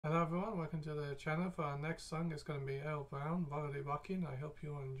Hello everyone, welcome to the channel. For our next song, it's going to be Errol Brown, Body Rockin. I hope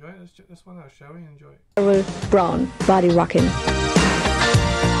you all enjoy it. Let's check this one out, shall we? Enjoy it. Errol Brown, Body Rockin.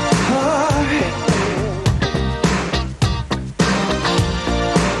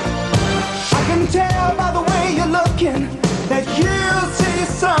 I can tell by the way you're looking that you see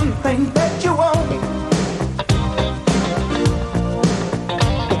something that you want.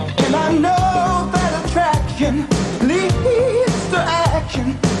 And I know that attraction leads to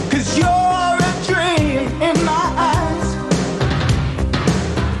action, 'cause you're a dream in my eyes.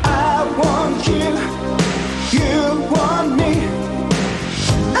 I want you, you want me.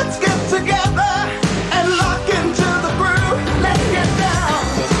 Let's get together and lock into the groove. Let's get down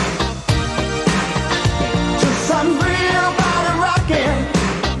to some real body rocking.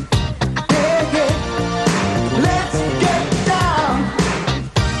 Yeah, yeah. Let's get down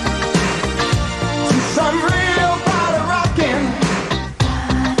to some real body rocking.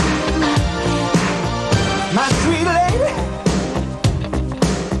 My sweet lady,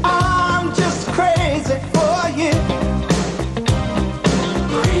 I'm just crazy for you.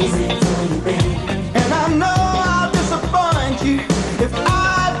 Crazy for you, baby. And I know I'll disappoint you if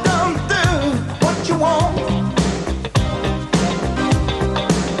I don't do what you want.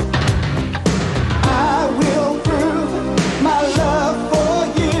 I will prove my love for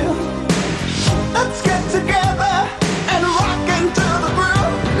you. Let's get together and rock into the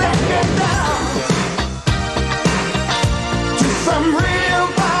groove. Let's get down to some real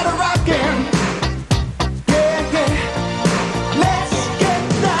body rocking. Yeah, yeah. Let's get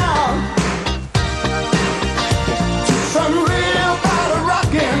down to some real body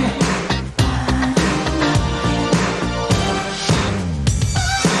rocking.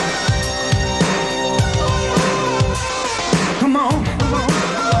 Come on.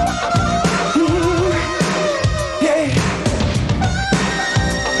 Yeah.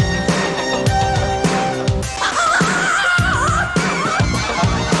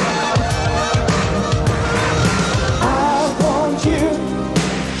 I want you,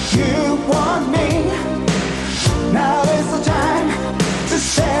 you want me. Now is the time to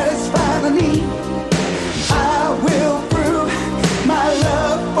satisfy the need. I will prove my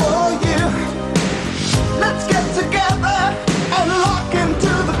love for you. Let's get together and lock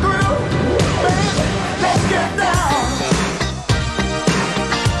into the groove. Baby, let's get down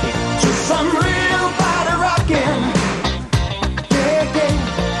to some real body rocking. Yeah, yeah.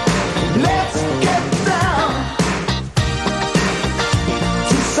 Let's get down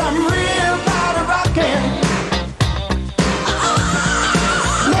to some real body rocking.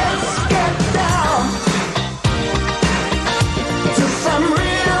 Let's get down to some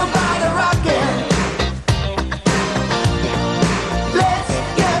real body rocking. Let's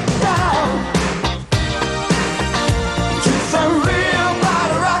get down to some real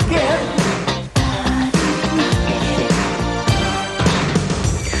body rocking.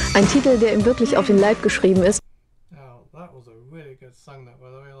 Ein Titel, der ihm wirklich auf den Leib geschrieben ist. Now, that was a really good song, that, by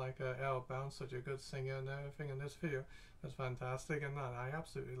the way. Like Errol Brown, such a good singer and everything in this video. That's fantastic, and I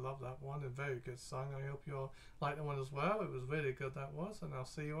absolutely love that one. A very good song. I hope you all like the one as well. It was really good, that was, and I'll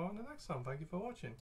see you all in the next one. Thank you for watching.